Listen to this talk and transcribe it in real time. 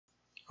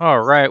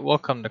Alright,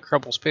 welcome to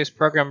Kerbal Space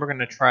Program. We're going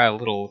to try a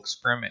little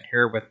experiment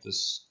here with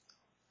this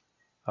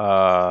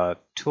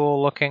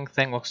tool looking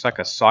thing. Looks like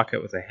a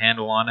socket with a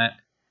handle on it.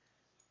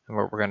 And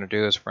what we're going to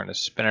do is we're going to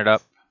spin it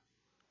up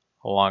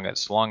along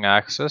its long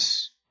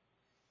axis.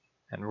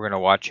 And we're going to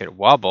watch it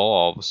wobble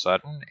all of a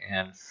sudden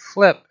and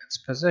flip its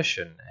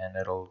position. And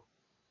it'll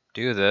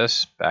do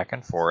this back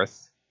and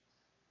forth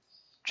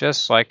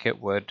just like it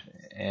would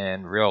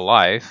in real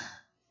life.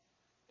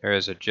 There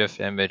is a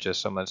GIF image of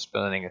someone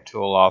spinning a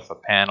tool off a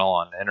panel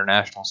on the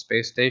International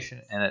Space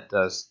Station, and it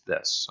does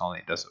this, only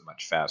it does it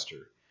much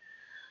faster.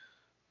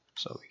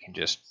 So we can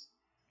just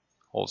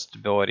hold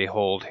stability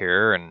hold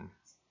here and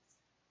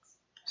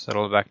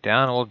settle it back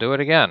down, and we'll do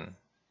it again.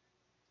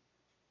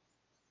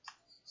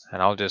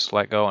 And I'll just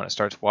let go and it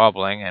starts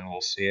wobbling, and we'll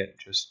see it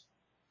just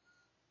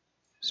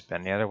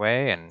spin the other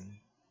way and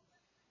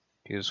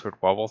do this weird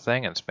wobble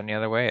thing and spin the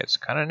other way. It's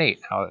kind of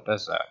neat how it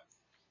does that.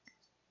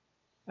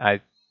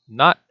 I'm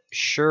not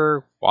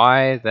sure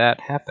why that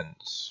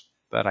happens,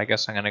 but I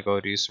guess I'm going to go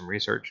do some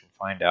research and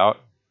find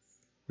out,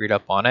 read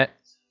up on it.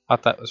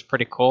 Thought that was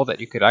pretty cool that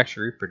you could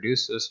actually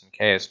reproduce this in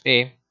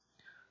KSP.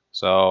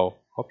 So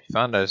hope you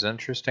found it as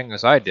interesting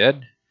as I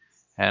did,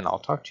 and I'll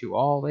talk to you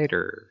all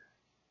later.